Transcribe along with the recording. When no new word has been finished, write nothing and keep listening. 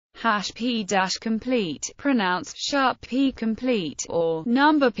hash p-complete, pronounced sharp p-complete, or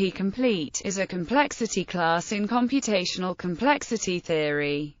number p-complete, is a complexity class in computational complexity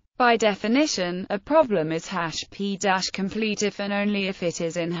theory. By definition, a problem is hash p-complete if and only if it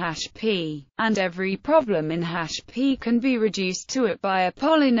is in hash p, and every problem in hash p can be reduced to it by a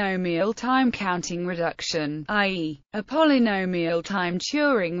polynomial time counting reduction, i.e., a polynomial time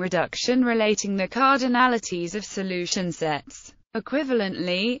Turing reduction relating the cardinalities of solution sets.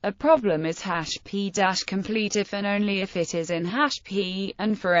 Equivalently, a problem is hash p-complete if and only if it is in hash p,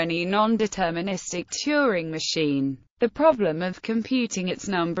 and for any non-deterministic Turing machine, the problem of computing its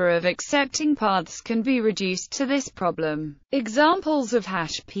number of accepting paths can be reduced to this problem. Examples of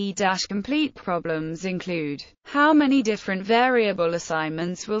hash p-complete problems include: how many different variable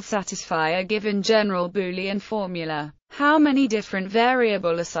assignments will satisfy a given general Boolean formula? How many different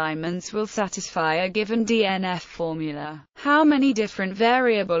variable assignments will satisfy a given DNF formula? How many different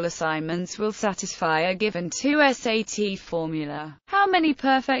variable assignments will satisfy a given 2SAT formula? How many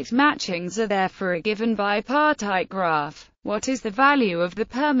perfect matchings are there for a given bipartite graph? What is the value of the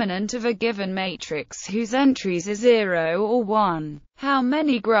permanent of a given matrix whose entries are 0 or 1? How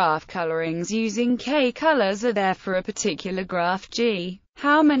many graph colorings using k-colors are there for a particular graph G?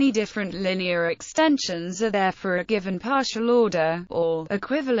 How many different linear extensions are there for a given partial order, or,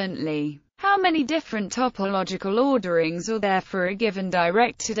 equivalently, how many different topological orderings are there for a given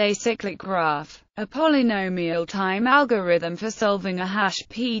directed acyclic graph? A polynomial time algorithm for solving a hash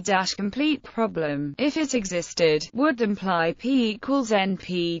p-complete problem, if it existed, would imply p equals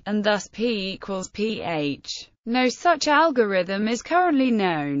np, and thus p equals ph. No such algorithm is currently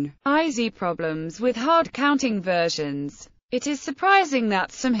known. Easy problems with hard counting versions. It is surprising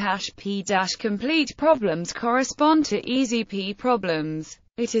that some hash p-complete problems correspond to easy p problems.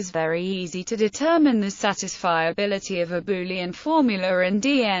 It is very easy to determine the satisfiability of a Boolean formula in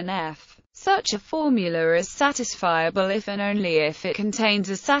DNF. Such a formula is satisfiable if and only if it contains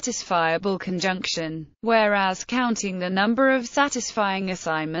a satisfiable conjunction, whereas counting the number of satisfying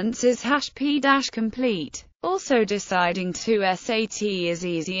assignments is hash p-complete. Also, deciding 2SAT is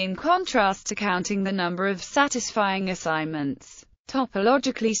easy in contrast to counting the number of satisfying assignments.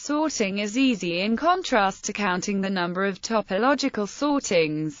 Topologically sorting is easy in contrast to counting the number of topological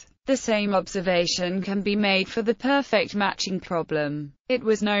sortings. The same observation can be made for the perfect matching problem. It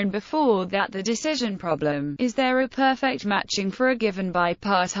was known before that the decision problem, is there a perfect matching for a given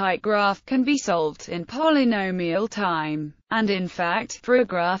bipartite graph, can be solved in polynomial time. And in fact, for a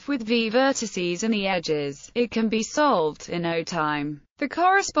graph with v vertices and e edges, it can be solved in O time. The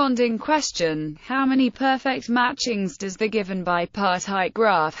corresponding question, how many perfect matchings does the given bipartite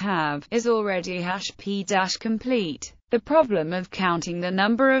graph have, is already hash p-complete. The problem of counting the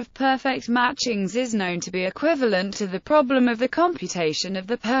number of perfect matchings is known to be equivalent to the problem of the computation of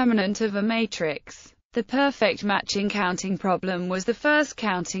the permanent of a matrix. The perfect matching counting problem was the first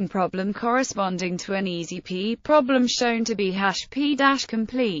counting problem corresponding to an easy p problem shown to be hash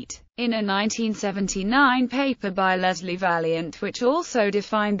p-complete. In a 1979 paper by Leslie Valiant, which also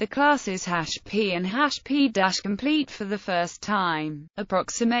defined the classes hash p and hash p-complete for the first time.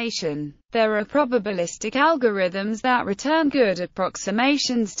 Approximation. There are probabilistic algorithms that return good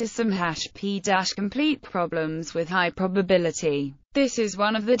approximations to some hash p-complete problems with high probability. This is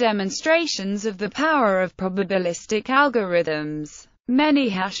one of the demonstrations of the power of probabilistic algorithms. Many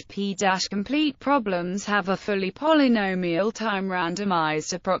hash p-complete problems have a fully polynomial time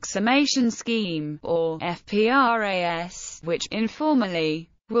randomized approximation scheme, or FPRAS, which, informally,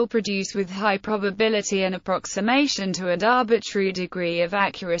 will produce with high probability an approximation to an arbitrary degree of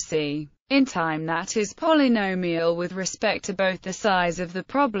accuracy in time that is polynomial with respect to both the size of the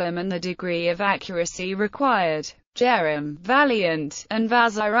problem and the degree of accuracy required. Jerem, Valiant, and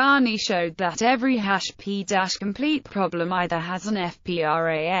Vazirani showed that every hash p-complete problem either has an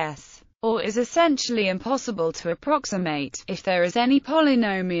FPRAS, or is essentially impossible to approximate, if there is any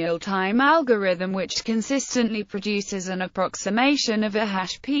polynomial time algorithm which consistently produces an approximation of a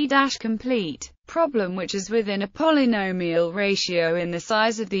hash p-complete problem which is within a polynomial ratio in the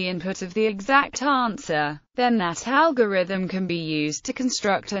size of the input of the exact answer. Then that algorithm can be used to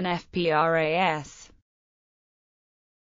construct an FPRAS.